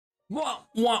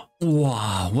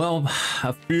Well,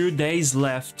 a few days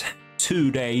left.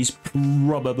 2 days,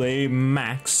 probably,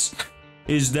 max.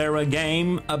 Is there a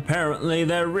game? Apparently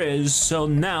there is. So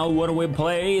now what do we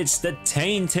play? It's the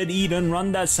Tainted Eden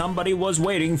run that somebody was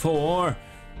waiting for.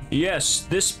 Yes,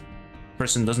 this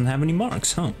person doesn't have any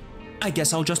marks, huh? I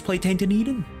guess I'll just play Tainted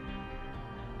Eden.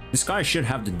 This guy should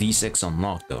have the D6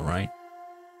 unlocked though, right?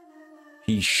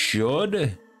 He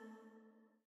should.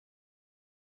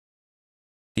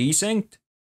 Desynced?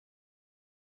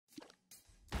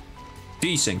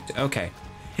 Desynced, okay.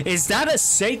 Is that a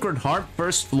Sacred Heart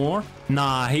first floor?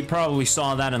 Nah, he probably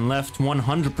saw that and left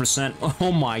 100%.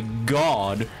 Oh my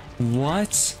god.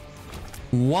 What?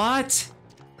 What?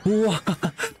 What?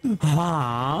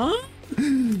 Huh?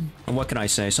 What can I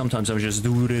say? Sometimes I just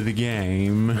do to the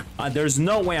game. There's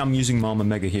no way I'm using Mama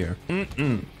Mega here.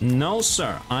 No,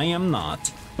 sir, I am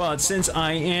not. But since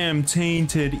I am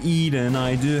Tainted Eden,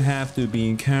 I do have to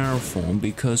be careful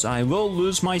because I will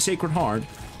lose my Sacred Heart.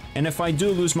 And if I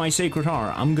do lose my Sacred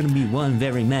Heart, I'm gonna be one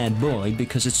very mad boy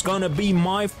because it's gonna be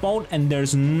my fault and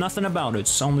there's nothing about it.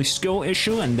 It's only skill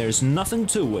issue and there's nothing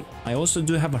to it. I also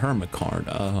do have a Hermit card.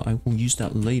 I will use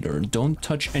that later. Don't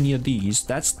touch any of these.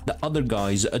 That's the other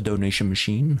guy's donation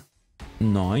machine.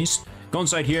 Nice. Go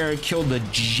inside here, kill the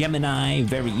Gemini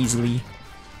very easily.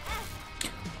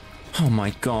 Oh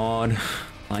my god.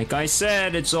 Like I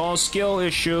said, it's all skill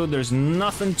issue. There's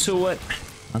nothing to it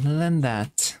other than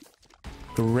that.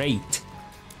 Great.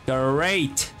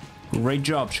 Great. Great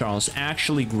job, Charles.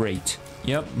 Actually great.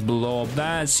 Yep, blow up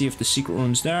that. See if the secret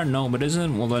room's there. No, it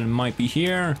isn't. Well, then it might be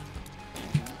here.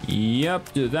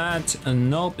 Yep, do that.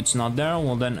 Nope, it's not there.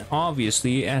 Well, then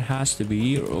obviously it has to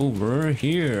be over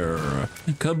here.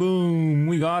 Kaboom.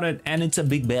 We got it. And it's a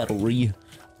big battery.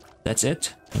 That's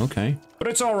it? Okay. But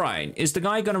it's alright. Is the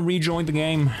guy gonna rejoin the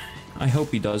game? I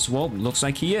hope he does. Well, looks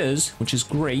like he is, which is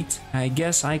great. I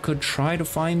guess I could try to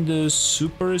find the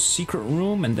super secret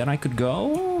room and then I could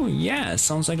go? Yeah,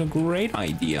 sounds like a great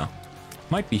idea.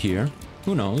 Might be here.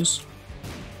 Who knows?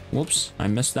 Whoops, I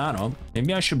messed that up.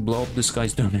 Maybe I should blow up this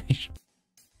guy's donation.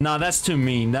 Nah, that's too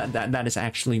mean. That is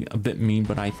actually a bit mean,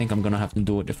 but I think I'm gonna have to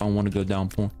do it if I want to go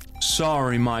downpour.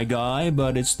 Sorry, my guy,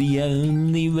 but it's the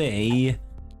only way.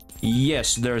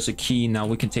 Yes, there's a key. Now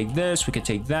we can take this, we can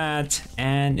take that,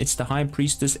 and it's the High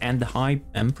Priestess and the High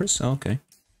Empress. Okay.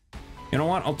 You know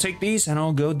what? I'll take these and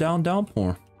I'll go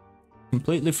downpour.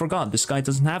 Completely forgot this guy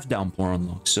doesn't have downpour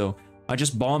unlocked, so I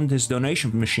just bombed his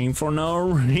donation machine for no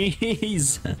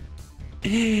reason.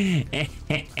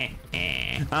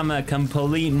 I'm a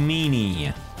complete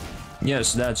meanie.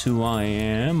 Yes, that's who I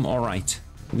am. All right.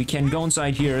 We can go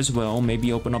inside here as well.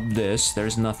 Maybe open up this.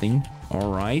 There's nothing.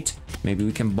 All right. Maybe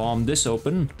we can bomb this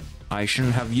open. I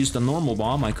shouldn't have used a normal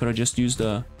bomb. I could have just used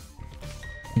the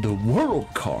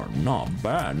world card. Not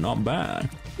bad. Not bad.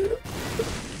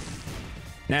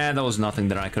 Nah, that was nothing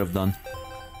that I could have done.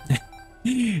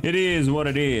 It is what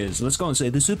it is. Let's go and say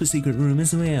the super secret room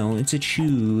as well. It's a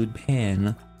chewed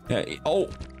pen. Oh.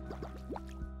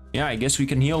 Yeah, I guess we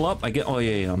can heal up. Oh,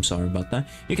 yeah, I'm sorry about that.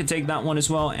 You can take that one as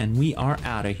well, and we are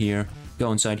out of here.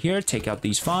 Go inside here, take out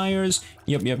these fires.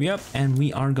 Yep. And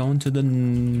we are going to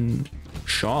the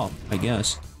shop, I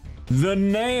guess. The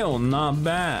nail, not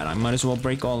bad. I might as well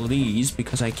break all of these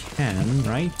because I can,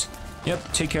 right?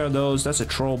 Yep, take care of those. That's a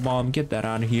troll bomb. Get that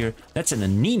out of here. That's an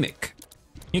anemic.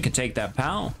 You can take that,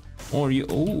 pal. Or you...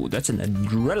 Oh, that's an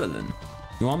adrenaline.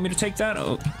 You want me to take that?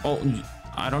 Oh,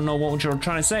 I don't know what you're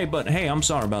trying to say, but hey, I'm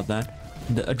sorry about that.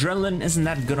 The adrenaline isn't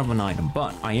that good of an item,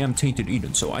 but I am Tainted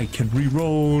Eden, so I can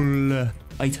reroll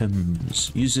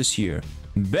items. Use this here.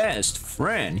 Best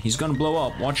friend. He's gonna blow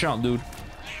up. Watch out, dude.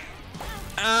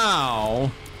 Ow.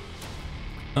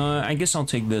 I guess I'll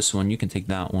take this one. You can take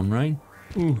that one, right?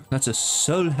 Ooh, that's a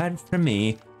soul heart for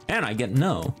me. And I get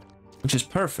no, which is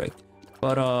perfect.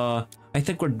 But, I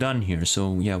think we're done here,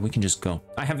 so yeah, we can just go.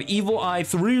 I have Evil Eye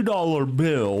 $3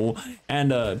 bill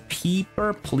and a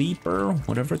Pleeper,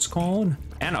 whatever it's called,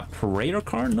 and a Praetor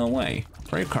card. No way.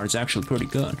 Praetor card's actually pretty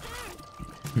good.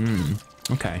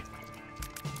 Okay.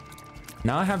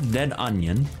 Now I have Dead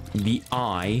Onion, the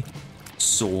Eye,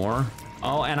 Sore.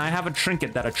 Oh, and I have a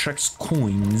trinket that attracts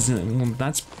coins. Well,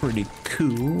 that's pretty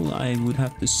cool, I would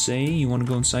have to say. You want to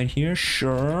go inside here?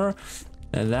 Sure.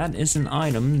 That is an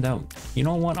item that, you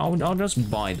know what, I'll just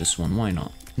buy this one, why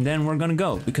not? And then we're gonna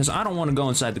go, because I don't want to go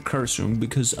inside the curse room,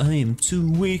 because I am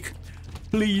too weak.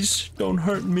 Please, don't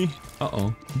hurt me.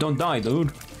 Uh-oh, don't die,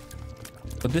 dude.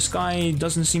 But this guy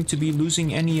doesn't seem to be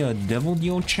losing any devil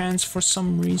deal chance for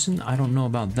some reason. I don't know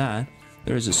about that.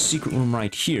 There's a secret room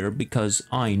right here, because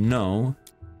I know.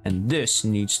 And this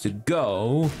needs to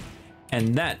go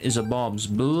And that is a Bob's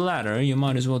bladder. You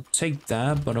might as well take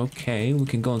that, but okay. We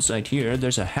can go inside here.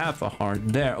 There's a half a heart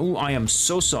there. Oh, I am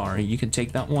so sorry. You can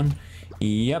take that one.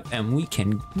 Yep, and we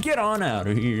can get on out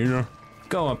of here.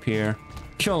 Go up here.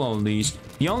 Kill all these.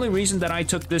 The only reason that I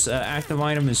took this active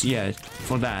item is, yeah,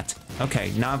 for that.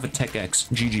 Okay, now I have a Tech X.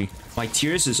 GG. My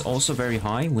tears is also very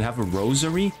high. We have a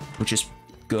rosary, which is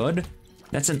good.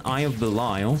 That's an Eye of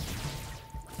Belial.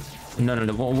 No.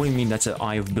 What do you mean that's an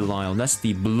Eye of Belial? That's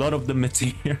the blood of the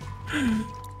Meteor.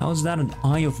 How is that an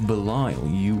Eye of Belial,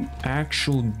 you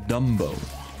actual Dumbo?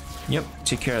 Yep,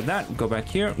 take care of that. Go back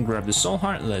here, grab the soul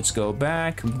heart. Let's go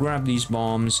back, grab these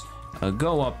bombs.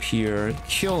 Go up here,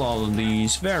 kill all of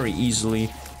these very easily.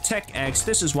 Tech X,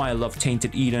 this is why I love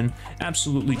Tainted Eden.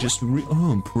 Absolutely just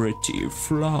oh, pretty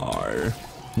flower.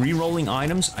 Rerolling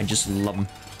items, I just love them.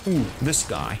 Ooh, this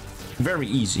guy. Very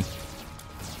easy.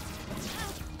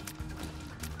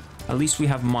 At least we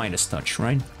have Midas Touch,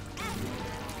 right?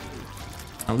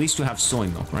 At least we have soy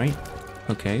milk, right?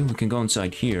 Okay, we can go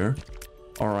inside here.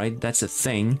 Alright, that's a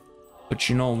thing. But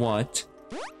you know what?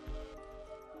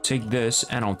 Take this,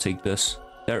 and I'll take this.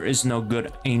 There is no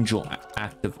good angel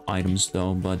active items,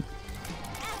 though, but...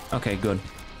 Okay, good.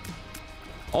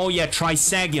 Oh, yeah,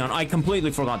 Trisagion. I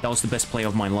completely forgot that was the best play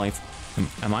of my life.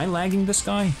 Am I lagging this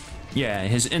guy? Yeah,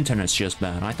 his internet's just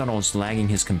bad. I thought I was lagging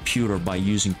his computer by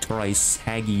using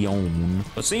Trisagion.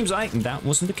 But seems like that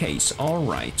wasn't the case.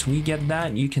 Alright, we get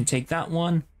that. You can take that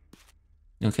one.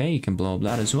 Okay, you can blow up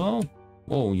that as well.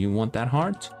 Oh, you want that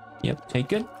heart? Yep,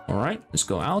 take it. Alright, let's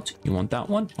go out. You want that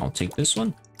one? I'll take this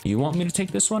one. You want me to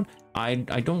take this one? I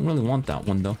don't really want that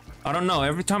one, though. I don't know.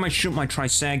 Every time I shoot my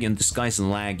Trisagion, this guy's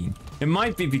lagging. It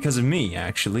might be because of me,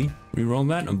 actually. Reroll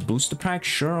that. A booster pack?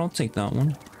 Sure, I'll take that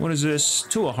one. What is this?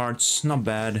 Two of Hearts. Not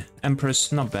bad.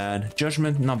 Empress. Not bad.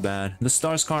 Judgment. Not bad. The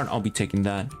Stars card. I'll be taking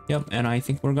that. Yep, and I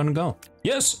think we're gonna go.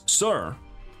 Yes, sir.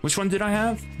 Which one did I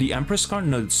have? The Empress card?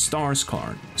 No, the Stars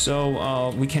card.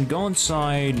 So, we can go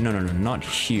inside... No, not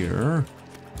here.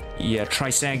 Yeah,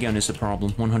 Trisagion is the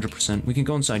problem, 100%. We can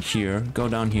go inside here, go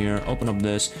down here, open up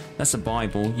this. That's the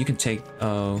Bible. You can take...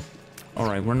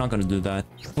 Alright, we're not gonna do that.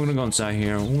 We're gonna go inside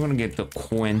here. We're gonna get the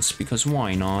Quince, because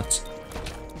why not?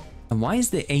 And why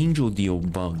is the Angel Deal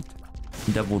bugged?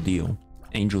 Devil Deal.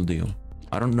 Angel Deal.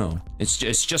 I don't know. It's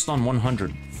just on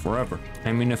 100 forever.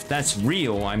 I mean, if that's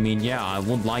real, I mean, yeah, I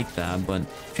would like that, but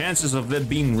chances of it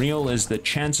being real is the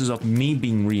chances of me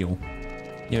being real.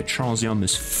 Yeah, Charles Yum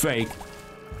is fake.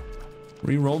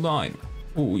 Reroll die.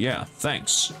 Oh, yeah,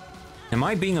 thanks. Am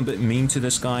I being a bit mean to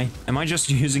this guy? Am I just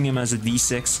using him as a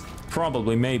D6?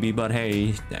 Probably, maybe, but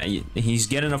hey, he's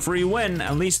getting a free win,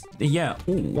 at least, yeah.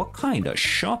 Ooh, what kind of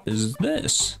shop is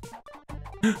this?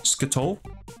 Skittle?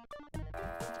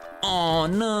 Oh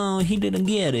no, he didn't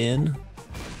get in.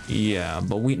 Yeah,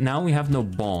 but now we have no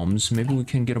bombs. Maybe we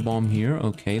can get a bomb here.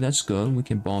 Okay, that's good. We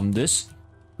can bomb this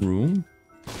room.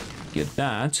 Get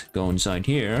that. Go inside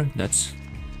here. That's...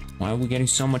 Why are we getting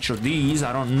so much of these?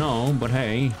 I don't know, but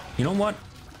hey, you know what?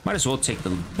 Might as well take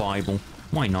the Bible.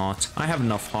 Why not? I have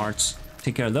enough hearts.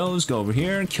 Take care of those, go over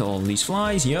here, kill all these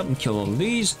flies, yep, and kill all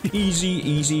these.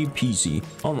 Easy peasy.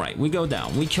 Alright, we go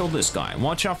down, we kill this guy.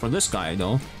 Watch out for this guy,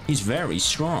 though. He's very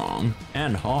strong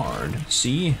and hard.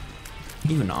 See?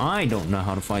 Even I don't know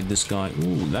how to fight this guy.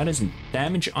 Ooh, that is a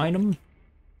damage item.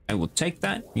 I will take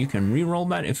that. You can reroll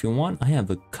that if you want. I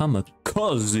have a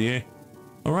kamikaze.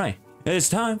 Alright, it's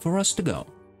time for us to go.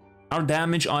 Our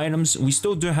damage items, we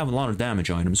still do have a lot of damage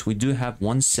items. We do have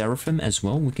one Seraphim as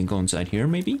well. We can go inside here,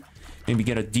 maybe. Maybe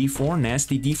get a D4,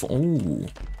 nasty D4. Oh,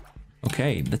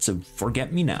 okay, that's a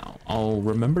forget me now. I'll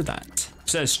remember that.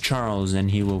 Says Charles, and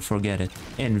he will forget it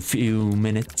in few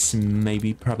minutes,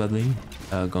 maybe, probably.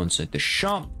 Go inside the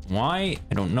shop. Why?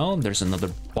 I don't know. There's another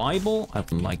Bible. I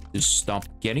would like to stop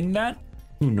getting that.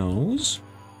 Who knows?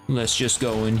 Let's just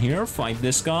go in here, fight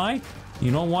this guy. You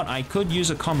know what? I could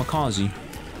use a kamikaze.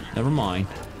 Never mind.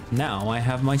 Now I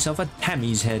have myself a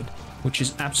Tammy's head, which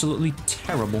is absolutely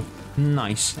terrible.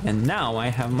 Nice. And now I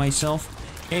have myself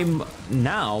a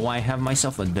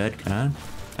dead cat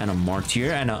and a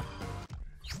martyr and a...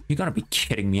 You gotta be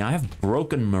kidding me. I have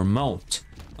broken remote.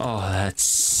 Oh,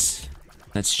 that's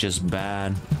just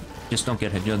bad. Just don't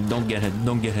get hit. Don't get hit.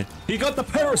 Don't get hit. He got the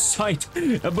parasite,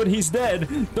 but he's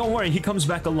dead. Don't worry, he comes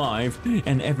back alive,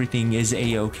 and everything is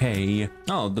a-okay.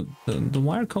 Oh, the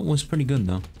wire cut was pretty good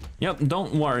though. Yep,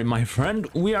 don't worry, my friend.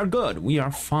 We are good. We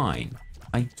are fine.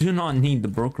 I do not need the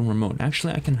broken remote.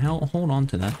 Actually, I can hold on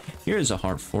to that. Here's a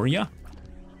heart for ya.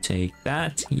 Take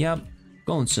that. Yep.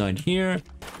 Go inside here.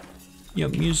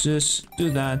 Yep, use this.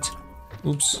 Do that.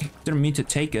 Oops. Didn't mean to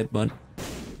take it, but...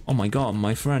 Oh my god,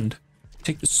 my friend.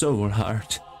 Take the soul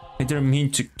heart. I didn't mean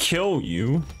to kill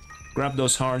you. Grab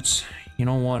those hearts. You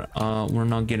know what? We're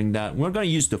not getting that. We're gonna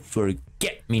use the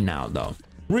forget me now though.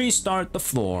 Restart the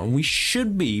floor. We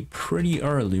should be pretty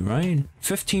early, right?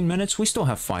 15 minutes? We still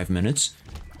have 5 minutes.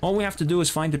 All we have to do is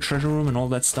find the treasure room and all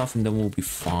that stuff, and then we'll be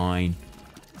fine.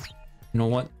 You know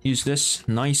what? Use this.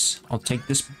 Nice. I'll take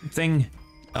this thing.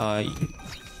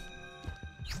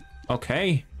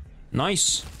 Okay.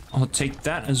 Nice. I'll take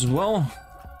that as well.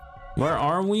 Where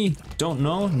are we? Don't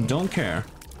know. Don't care.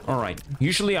 Alright.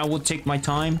 Usually I would take my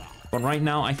time, but right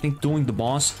now I think doing the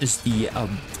boss is the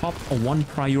top one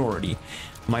priority.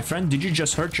 My friend, did you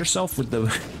just hurt yourself with the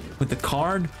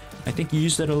card? I think you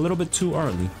used it a little bit too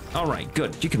early. Alright,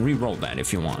 good. You can re-roll that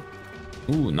if you want.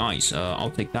 Ooh, nice.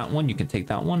 I'll take that one. You can take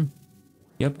that one.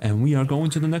 Yep, and we are going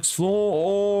to the next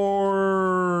floor.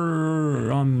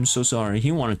 I'm so sorry.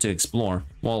 He wanted to explore.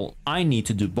 Well, I need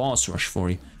to do boss rush for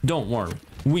you. Don't worry.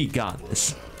 We got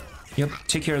this. Yep,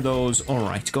 take care of those.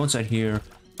 Alright, go inside here.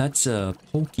 That's a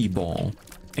Pokeball.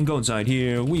 And go inside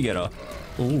here. We get a...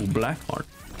 Ooh, black heart.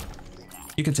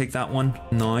 You can take that one.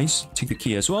 Nice. Take the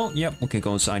key as well. Yep, okay,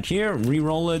 go inside here.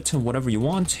 Re-roll it. Whatever you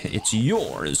want. It's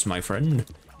yours, my friend.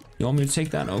 You want me to take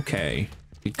that? Okay.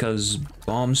 Because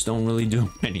bombs don't really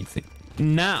do anything.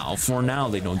 Now, for now,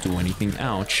 they don't do anything.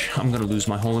 Ouch. I'm gonna lose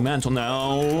my holy mantle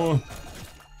now.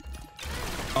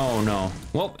 Oh, no.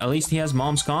 Well, at least he has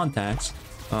mom's contacts.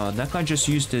 That guy just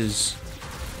used his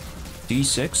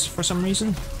D6 for some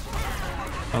reason.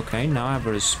 Okay, now I have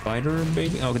a spider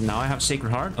baby. Oh, now I have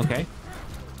Sacred Heart. Okay.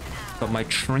 But my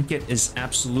trinket is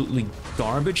absolutely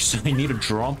garbage, so I need to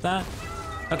drop that.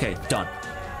 Okay, done.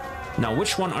 Now,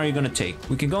 which one are you gonna take?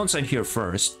 We can go inside here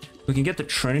first. We can get the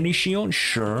Trinity Shield,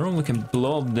 sure. We can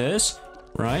blow up this,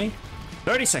 right?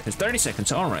 30 seconds, 30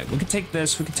 seconds. All right, we can take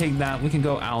this, we can take that. We can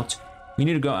go out. We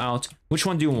need to go out. Which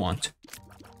one do you want?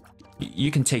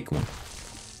 You can take one.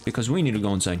 Because we need to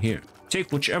go inside here.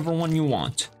 Take whichever one you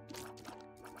want.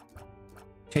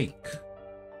 Take.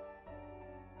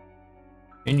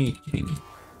 Anything.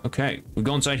 Okay, we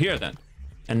go inside here then.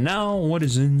 And now, what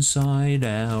is inside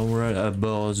our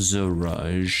boss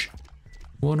rush?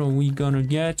 What are we gonna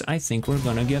get? I think we're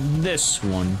gonna get this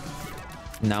one.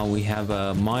 Now we have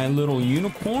a My Little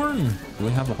Unicorn. Do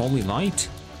we have a Holy Light?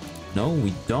 No,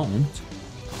 we don't.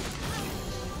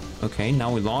 Okay,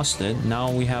 now we lost it. Now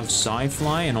we have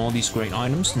Sci-Fly and all these great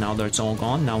items. Now that it's all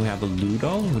gone, now we have a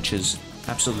Ludo, which is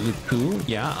absolutely cool.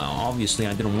 Yeah, obviously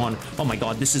I didn't want... Oh my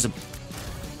god, this is a...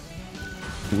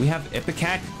 Do we have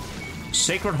Ipecac?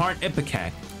 Sacred Heart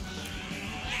Ipecac.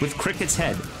 With Cricket's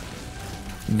head.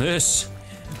 This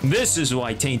is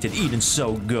why Tainted Eden's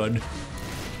so good.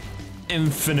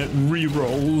 Infinite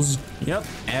rerolls. Yep,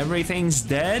 everything's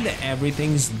dead.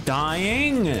 Everything's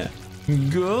dying.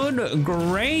 Good,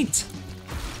 great.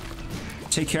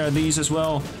 Take care of these as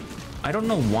well. I don't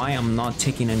know why I'm not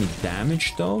taking any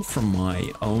damage though from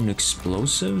my own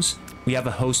explosives. We have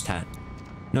a host hat.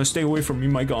 No, stay away from me,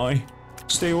 my guy.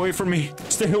 Stay away from me.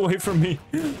 Stay away from me.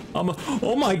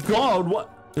 Oh my god,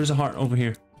 what? There's a heart over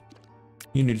here.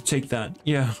 You need to take that.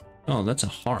 Yeah. Oh, that's a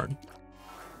heart.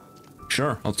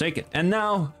 Sure, I'll take it. And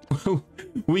now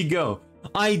we go.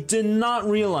 I did not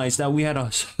realize that we had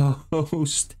a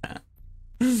host hat.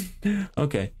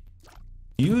 Okay.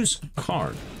 Use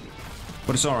card.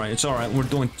 But it's alright, it's alright. We're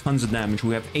doing tons of damage.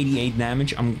 We have 88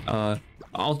 damage.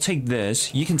 I'll take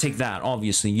this. You can take that,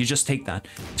 obviously. You just take that.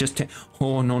 Just take...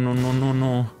 Oh, no, no, no, no,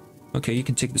 no. Okay, you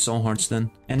can take the soul hearts then.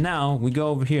 And now, we go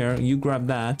over here. You grab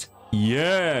that.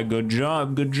 Yeah, good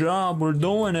job, good job. We're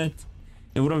doing it.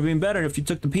 It would have been better if you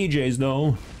took the PJs,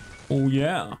 though. Oh,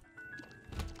 yeah.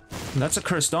 That's a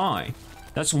cursed eye.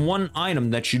 That's one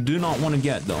item that you do not want to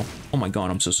get, though. Oh my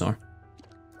god, I'm so sorry.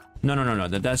 No, no, no, no.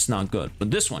 That's not good. But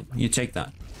this one, you take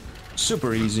that.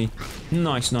 Super easy.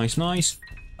 Nice, nice, nice.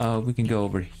 We can go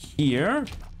over here.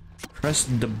 Press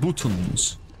the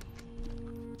buttons.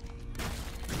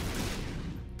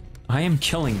 I am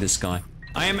killing this guy.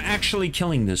 I am actually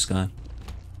killing this guy.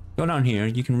 Go down here.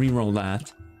 You can re-roll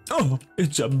that. Oh,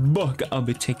 it's a bug. I'll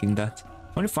be taking that.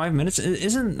 25 minutes?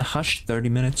 Isn't Hush 30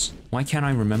 minutes? Why can't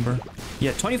I remember?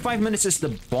 Yeah, 25 minutes is the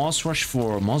boss rush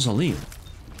for Mausoleum.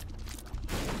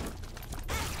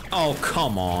 Oh,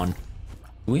 come on.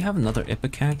 Do we have another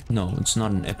Ipecac? No, it's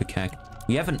not an Ipecac.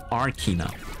 We have an Arky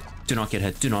now. Do not get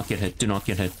hit. Do not get hit. Do not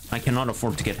get hit. I cannot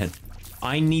afford to get hit.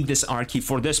 I need this Arky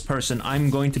for this person. I'm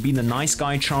going to be the nice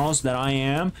guy, Charles, that I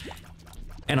am.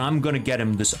 And I'm gonna get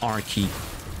him this Arky.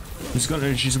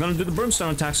 She's gonna do the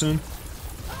Brimstone attack soon.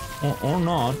 Or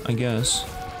not, I guess.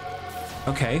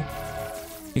 Okay.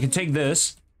 You can take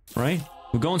this, right?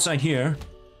 We go inside here.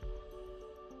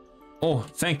 Oh,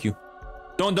 thank you.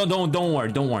 Don't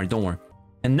worry.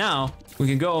 And now we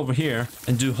can go over here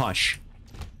and do Hush.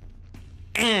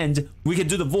 And we can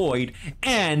do the Void.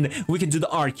 And we can do the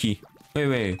Archie.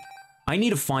 Wait. I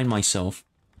need to find myself.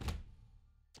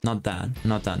 Not that.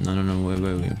 Not that. No.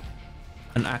 Wait.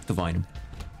 An active item.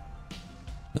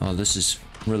 Oh, this is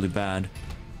really bad.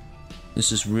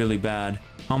 This is really bad.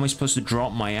 How am I supposed to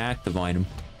drop my active item?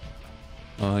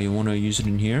 You want to use it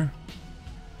in here?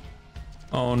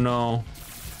 Oh, no.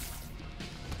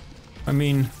 I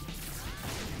mean...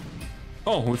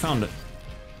 Oh, we found it.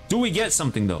 Do we get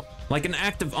something, though? Like an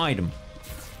active item?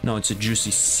 No, it's a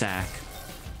juicy sack.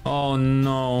 Oh,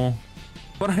 no.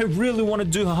 But I really want to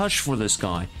do a Hush for this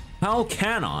guy. How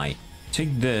can I?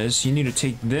 Take this. You need to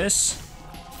take this.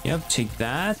 Yep, take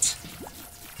that.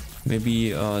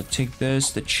 Maybe, take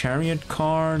this. The Chariot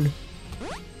card.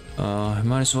 I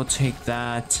might as well take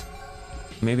that.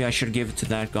 Maybe I should give it to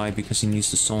that guy because he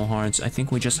needs the soul hearts. I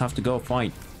think we just have to go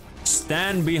fight.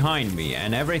 Stand behind me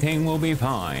and everything will be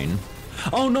fine.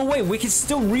 Oh, no, wait. We can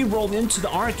still re-roll into the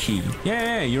Archie.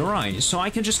 Yeah, you're right. So I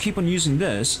can just keep on using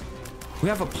this. We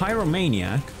have a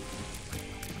Pyromaniac.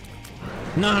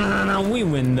 No. We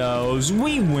win those.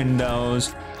 We win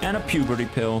those. And a Puberty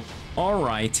Pill. All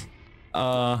right.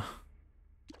 I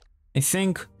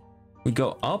think we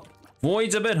go up.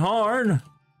 Void's a bit hard.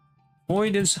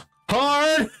 Void is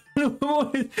hard.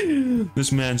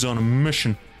 This man's on a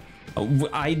mission.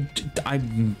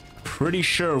 I'm pretty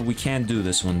sure we can't do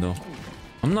this one, though.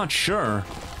 I'm not sure.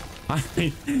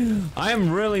 I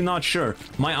am really not sure.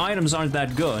 My items aren't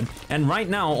that good. And right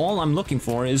now, all I'm looking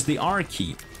for is the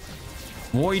Archie.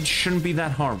 Void shouldn't be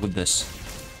that hard with this.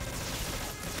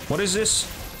 What is this?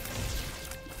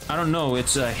 I don't know.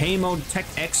 It's a Hay Mode Tech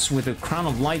X with a Crown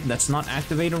of Light that's not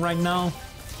activated right now.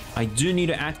 I do need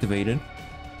to activate it.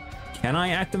 Can I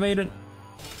activate it?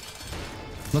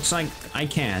 Looks like I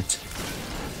can't.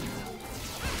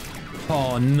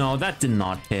 Oh no, that did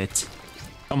not hit.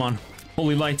 Come on,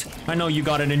 Holy Light. I know you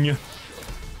got it in you.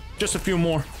 Just a few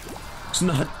more. It's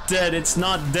not dead. It's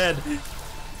not dead.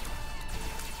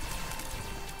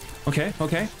 Okay.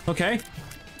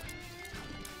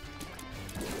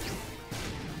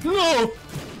 No!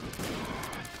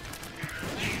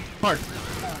 Heart.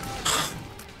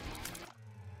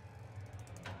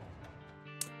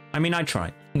 I mean, I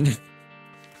tried.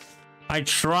 I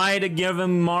tried to give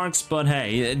him marks, but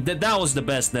hey, that was the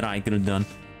best that I could have done.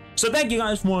 So thank you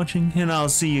guys for watching, and I'll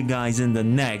see you guys in the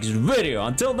next video.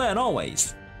 Until then,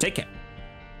 always, take care.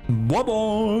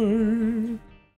 Bye-bye.